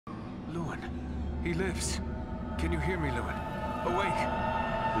Luan, he lives. Can you hear me, Luan? Awake!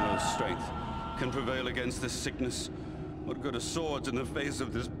 No strength can prevail against this sickness. What good are swords in the face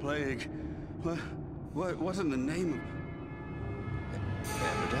of this plague? What in the name of...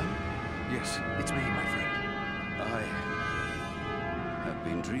 Rivendell? Yes, it's me, my friend. I have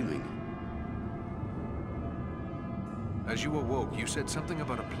been dreaming. As you awoke, you said something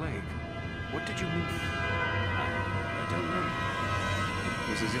about a plague. What did you mean? I don't know. It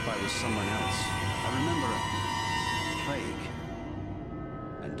was as if I was someone else. I remember a plague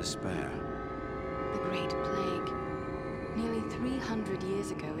and despair. The Great Plague. Nearly 300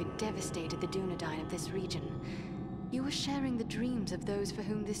 years ago, it devastated the Dunedain of this region. You were sharing the dreams of those for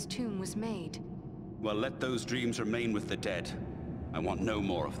whom this tomb was made. Well, let those dreams remain with the dead. I want no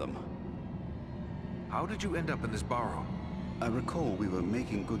more of them. How did you end up in this barrow? I recall we were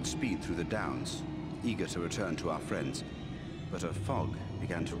making good speed through the downs, eager to return to our friends. But a fog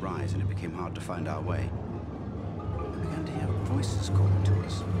began to rise and it became hard to find our way. I began to hear voices calling to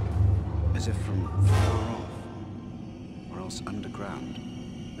us, as if from far off, or else underground.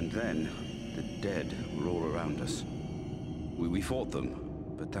 And then, the dead were all around us. We fought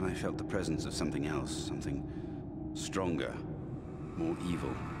them, but then I felt the presence of something else, something stronger, more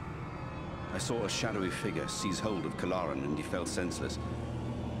evil. I saw a shadowy figure seize hold of Kalaran and he fell senseless.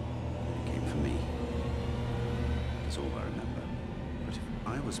 It came for me. That's all I remember. But if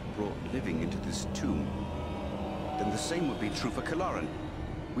I was brought living into this tomb, then the same would be true for Kalaran.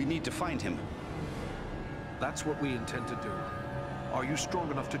 We need to find him. That's what we intend to do. Are you strong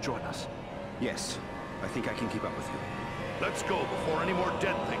enough to join us? Yes, I think I can keep up with you. Let's go before any more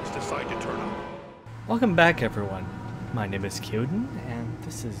dead things decide to turn up. Welcome back, everyone. My name is Kyoden, and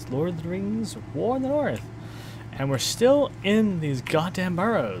this is Lord of the Rings War in the North. And we're still in these goddamn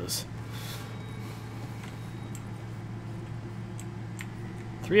burrows.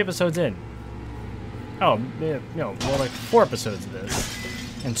 3 episodes in. Oh, no, more like 4 episodes of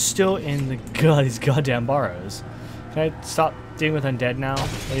this. And still in these goddamn burrows. Can I stop dealing with undead now,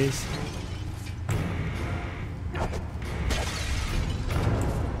 please?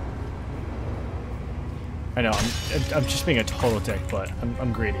 I know, I'm just being a total dick, but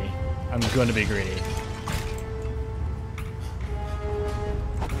I'm greedy. I'm going to be greedy.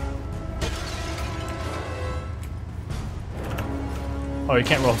 Oh, you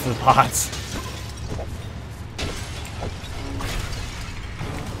can't roll for the pots.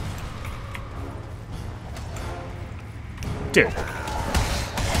 Dude. You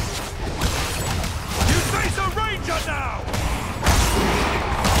face a ranger now!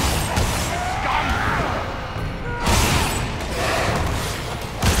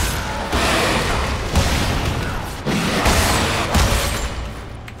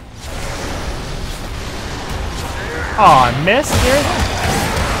 Oh, I missed here.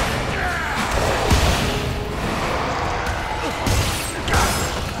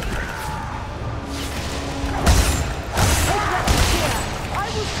 I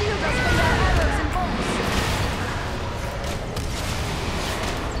will shield us from their arrows and bolts.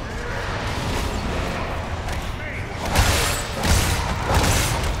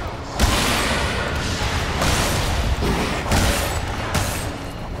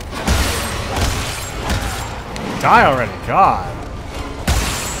 Die already, God.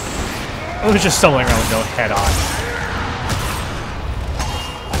 I was just stumbling around with no head on.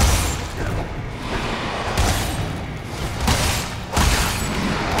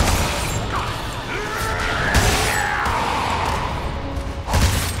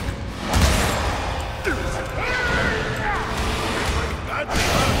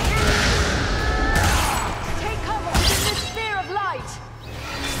 Take cover within this sphere of light.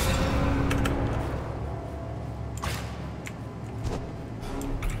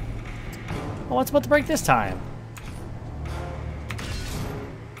 Oh, what's about to break this time?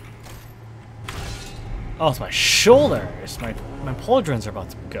 Oh, it's my shoulders. My pauldrons are about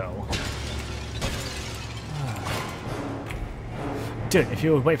to go. Dude, if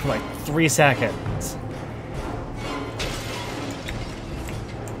you would wait for like 3 seconds.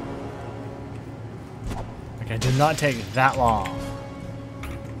 Like, it did not take that long.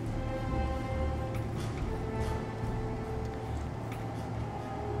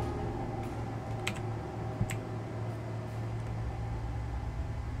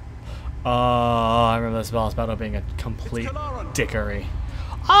 I remember this boss battle being a complete dickery.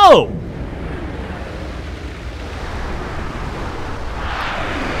 Oh!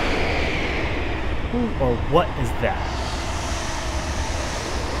 Who or what is that?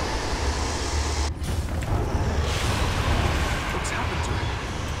 What's happened to him?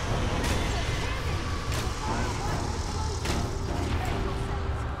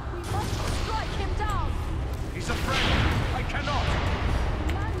 We must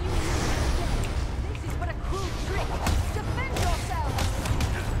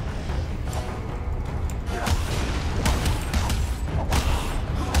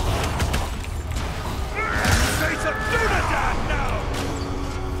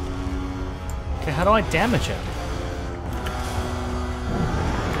how do I damage him?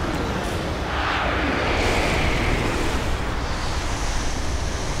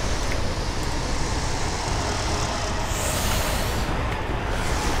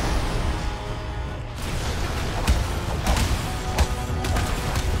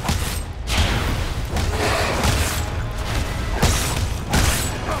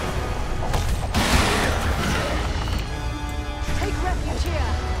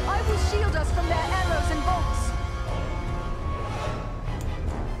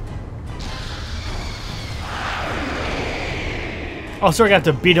 Oh, so we're gonna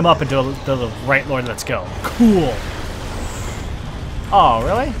have to beat him up until the right Lord. Let's go. Cool. Oh,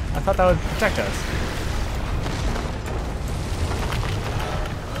 really? I thought that would protect us.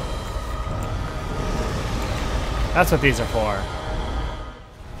 That's what these are for.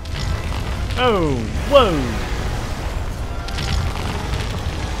 Oh, whoa.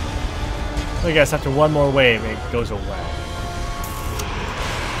 I guess after one more wave, it goes away.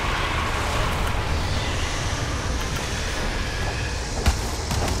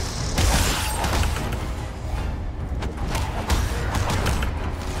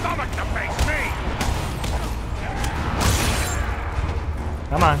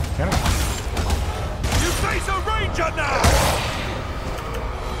 Come on, come on. You face a ranger now!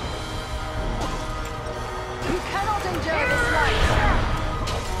 You cannot endure this life!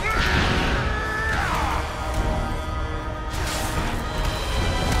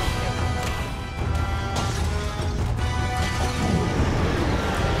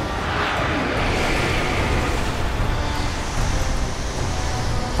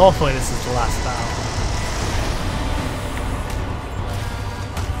 Hopefully this is the last battle.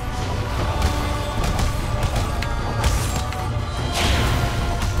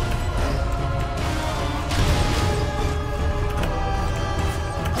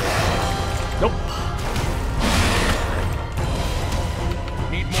 Nope.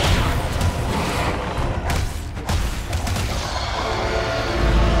 Need more time.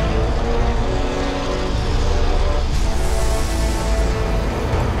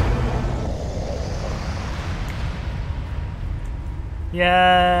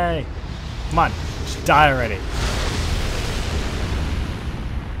 Yay! Come on, just die already.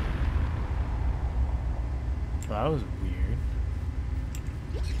 Well, that was weird.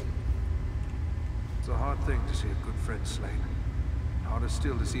 It's a hard thing to see a good friend slain. Harder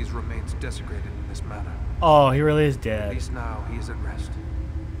still to see his remains desecrated in this manner. Oh, he really is At dead. least now he is at rest.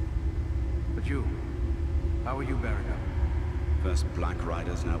 But you, how are you bearing up? First Black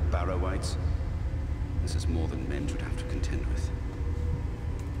Riders, now Barrow Wights. This is more than men should have to contend with.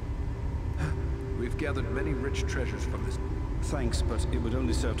 We've gathered many rich treasures from this. Thanks, but it would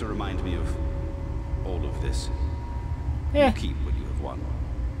only serve to remind me of all of this. Yeah. You keep what you have won.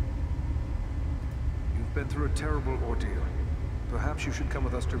 You've been through a terrible ordeal. Perhaps you should come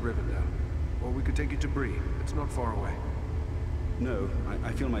with us to Rivendell. Or we could take you to Bree. It's not far away. No,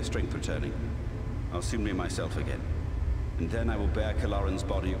 I feel my strength returning. I'll soon be myself again. And then I will bear Kalaran's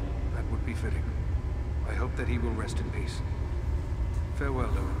body. That would be fitting. I hope that he will rest in peace.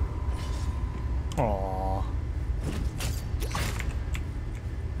 Farewell, Lewin. Aww.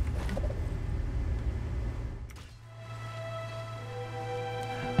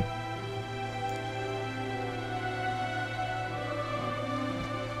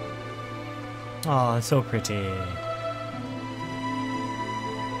 Oh, it's so pretty.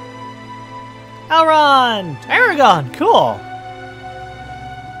 Elrond! Aragon! Cool!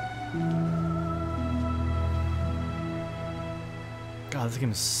 God, this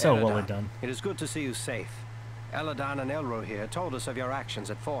game is so well Elladan, done. It is good to see you safe. Eladan and Elro here told us of your actions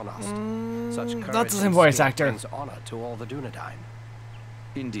at Fornost. Such courage that's the same and voice skill actor. brings honor to all the Dunedain.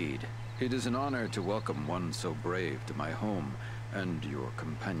 Indeed. It is an honor to welcome one so brave to my home, and your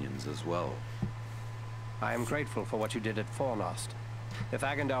companions as well. I am grateful for what you did at Fornost. If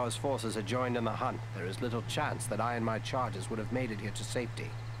Agandar's forces had joined in the hunt, there is little chance that I and my charges would have made it here to safety.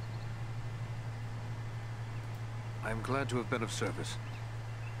 I am glad to have been of service.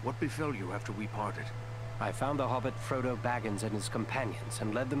 What befell you after we parted? I found the hobbit Frodo Baggins and his companions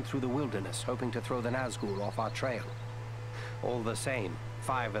and led them through the wilderness, hoping to throw the Nazgul off our trail. All the same,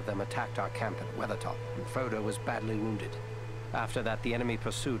 5 of them attacked our camp at Weathertop, and Frodo was badly wounded. After that, the enemy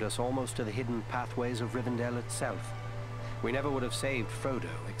pursued us almost to the hidden pathways of Rivendell itself. We never would have saved Frodo,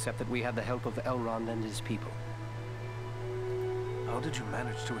 except that we had the help of Elrond and his people. How did you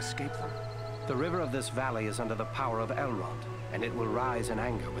manage to escape them? The river of this valley is under the power of Elrond, and it will rise in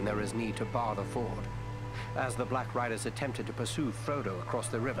anger when there is need to bar the ford. As the Black Riders attempted to pursue Frodo across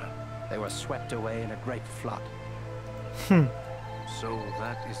the river, they were swept away in a great flood. So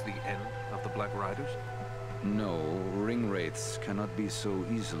that is the end of the Black Riders? No, ring wraiths cannot be so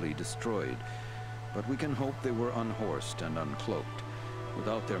easily destroyed, but we can hope they were unhorsed and uncloaked.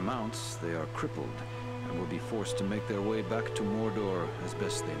 Without their mounts, they are crippled, and will be forced to make their way back to Mordor as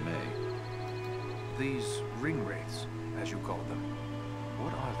best they may. These ring wraiths, as you call them,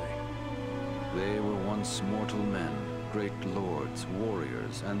 what are they? They were once mortal men, great lords,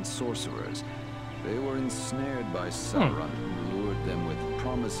 warriors, and sorcerers. They were ensnared by Sauron, who lured them with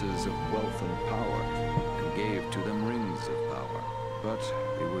promises of wealth and power, and gave to them rings of power. But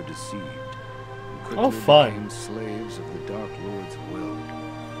they were deceived, and quickly became slaves of the Dark Lord's will.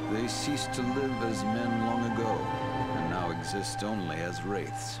 They ceased to live as men long ago, and now exist only as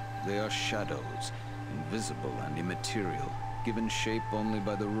wraiths. They are shadows, invisible and immaterial, given shape only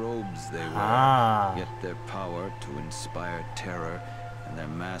by the robes they wear. Yet their power to inspire terror and their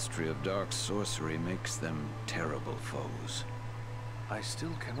mastery of dark sorcery makes them terrible foes. I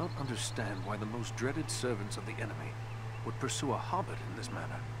still cannot understand why the most dreaded servants of the enemy would pursue a hobbit in this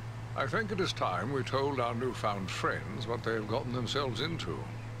manner. I think it is time we told our newfound friends what they have gotten themselves into.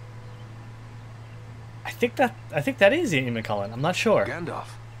 I think that is Ian McCullen. I'm not sure. Gandalf,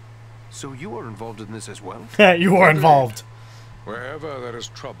 so you are involved in this as well? You are involved. Wherever there is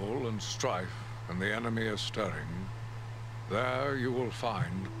trouble and strife, and the enemy is stirring, there you will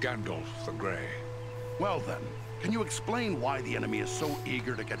find Gandalf the Grey. Well then, can you explain why the enemy is so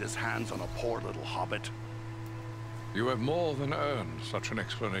eager to get his hands on a poor little hobbit? You have more than earned such an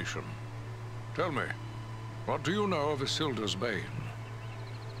explanation. Tell me, what do you know of Isildur's Bane?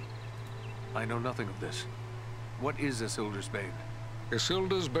 I know nothing of this. What is Isildur's Bane?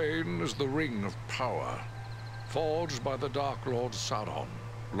 Isildur's Bane is the Ring of Power, forged by the Dark Lord Sauron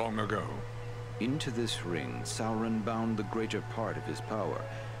long ago. Into this ring, Sauron bound the greater part of his power,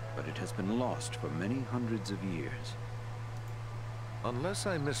 but it has been lost for many hundreds of years. Unless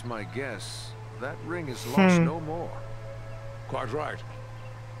I miss my guess, that ring is lost no more. Quite right.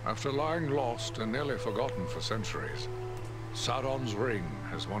 After lying lost and nearly forgotten for centuries, Sauron's ring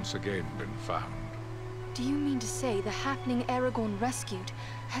has once again been found. Do you mean to say the halfling Aragorn rescued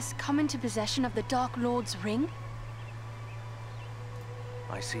has come into possession of the Dark Lord's ring?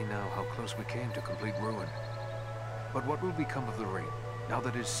 I see now how close we came to complete ruin. But what will become of the ring, now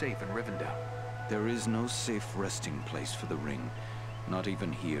that it is safe in Rivendell? There is no safe resting place for the ring, not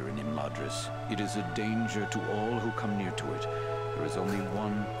even here in Imladris. It is a danger to all who come near to it. There is only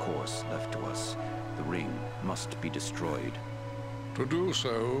one course left to us. The ring must be destroyed. To do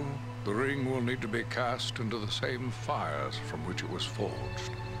so, the ring will need to be cast into the same fires from which it was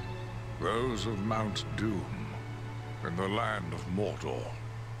forged. Those of Mount Doom, in the land of Mordor.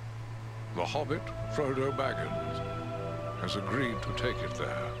 The hobbit, Frodo Baggins, has agreed to take it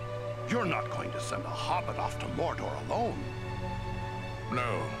there. You're not going to send a hobbit off to Mordor alone.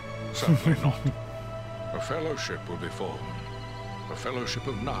 No, certainly not. A fellowship will be formed. A fellowship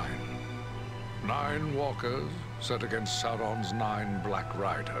of 9. 9 walkers set against Sauron's 9 Black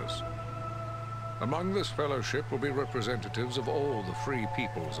Riders. Among this fellowship will be representatives of all the free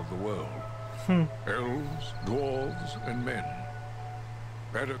peoples of the world. Elves, dwarves, and men.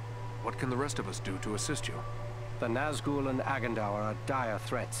 What can the rest of us do to assist you? The Nazgul and Agandaur are dire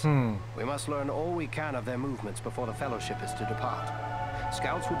threats. We must learn all we can of their movements before the Fellowship is to depart.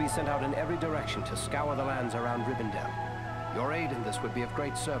 Scouts will be sent out in every direction to scour the lands around Rivendell. Your aid in this would be of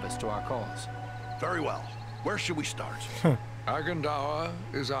great service to our cause. Very well. Where should we start? Agandaur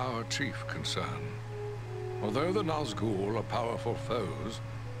is our chief concern. Although the Nazgul are powerful foes,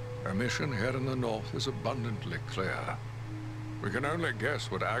 their mission here in the north is abundantly clear. We can only guess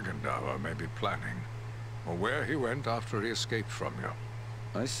what Agandaur may be planning, or where he went after he escaped from you.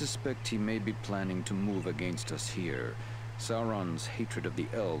 I suspect he may be planning to move against us here. Sauron's hatred of the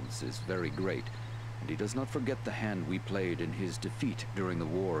elves is very great, and he does not forget the hand we played in his defeat during the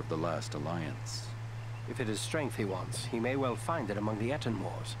War of the Last Alliance. If it is strength he wants, he may well find it among the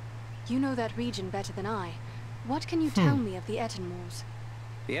Etenmoors. You know that region better than I. What can you tell me of the Etenmoors?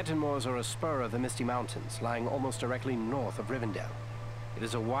 The Etenmoors are a spur of the Misty Mountains, lying almost directly north of Rivendell. It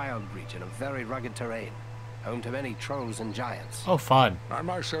is a wild region of very rugged terrain, home to many trolls and giants. Oh, fun. I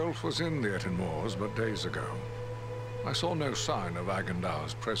myself was in the Etenmoors but days ago. I saw no sign of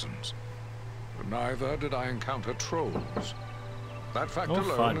Agandaur's presence, but neither did I encounter trolls. That fact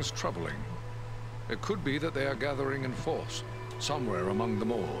alone is troubling. It could be that they are gathering in force, somewhere among the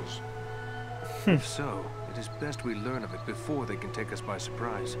moors. If so, it is best we learn of it before they can take us by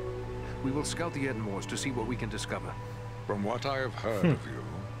surprise. We will scout the Etenmoors to see what we can discover. From what I have heard of you,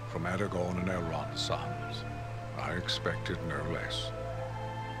 from Aragorn and Elrond's sons, I expected no less.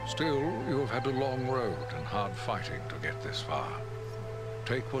 Still, you have had a long road and hard fighting to get this far.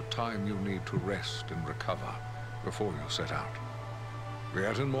 Take what time you need to rest and recover before you set out. The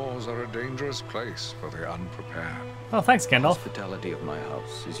Ettenmoors are a dangerous place for the unprepared. Oh, thanks, The Gandalf. hospitality of my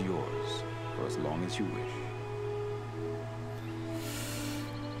house is yours for as long as you wish.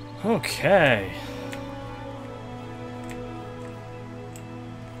 Okay.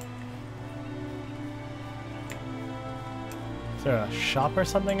 Is there a shop or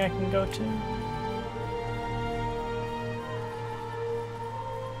something I can go to?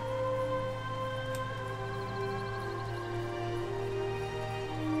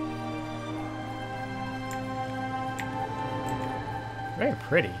 Very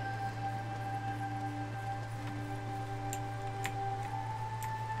pretty.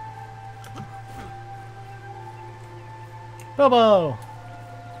 Bobo!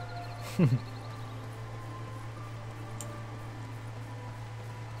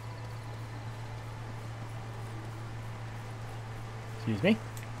 Excuse me.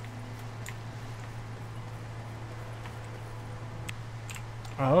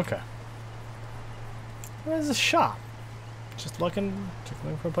 Oh, okay. Where's the shop? Just looking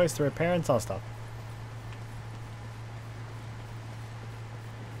for a place to repair and sell stuff.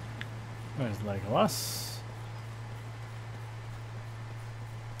 There's Legolas.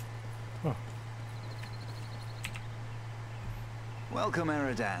 Oh. Welcome,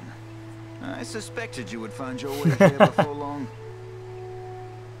 Eridan. I suspected you would find your way here before long.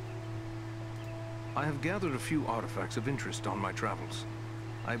 I have gathered a few artifacts of interest on my travels.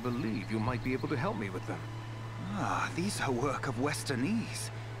 I believe you might be able to help me with them. Ah, these are work of Westernese,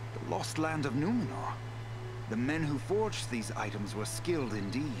 the lost land of Numenor. The men who forged these items were skilled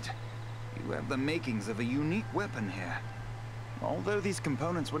indeed. You have the makings of a unique weapon here. Although these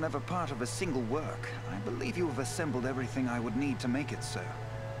components were never part of a single work, I believe you have assembled everything I would need to make it so.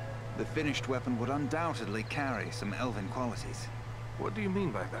 The finished weapon would undoubtedly carry some elven qualities. What do you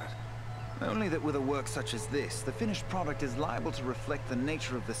mean by that? Only that with a work such as this, the finished product is liable to reflect the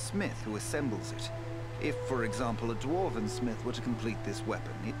nature of the smith who assembles it. If, for example, a dwarven smith were to complete this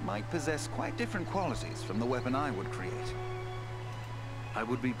weapon, it might possess quite different qualities from the weapon I would create. I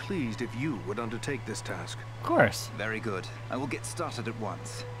would be pleased if you would undertake this task. Of course. Very good. I will get started at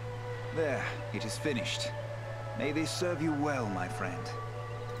once. There, it is finished. May this serve you well, my friend.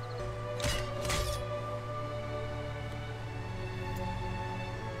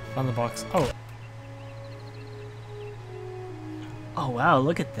 On the box. Oh. Oh, wow,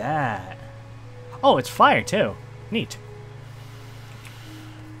 look at that. Oh, it's fire, too. Neat.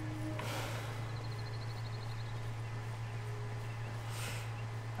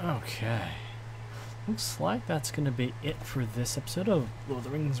 Okay. Looks like that's going to be it for this episode of Lord of the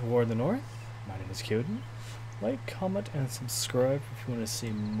Rings War of the North. My name is Kyoden. Like, comment, and subscribe if you want to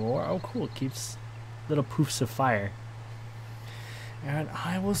see more. Oh, cool. It keeps little poofs of fire. And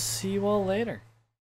I will see you all later.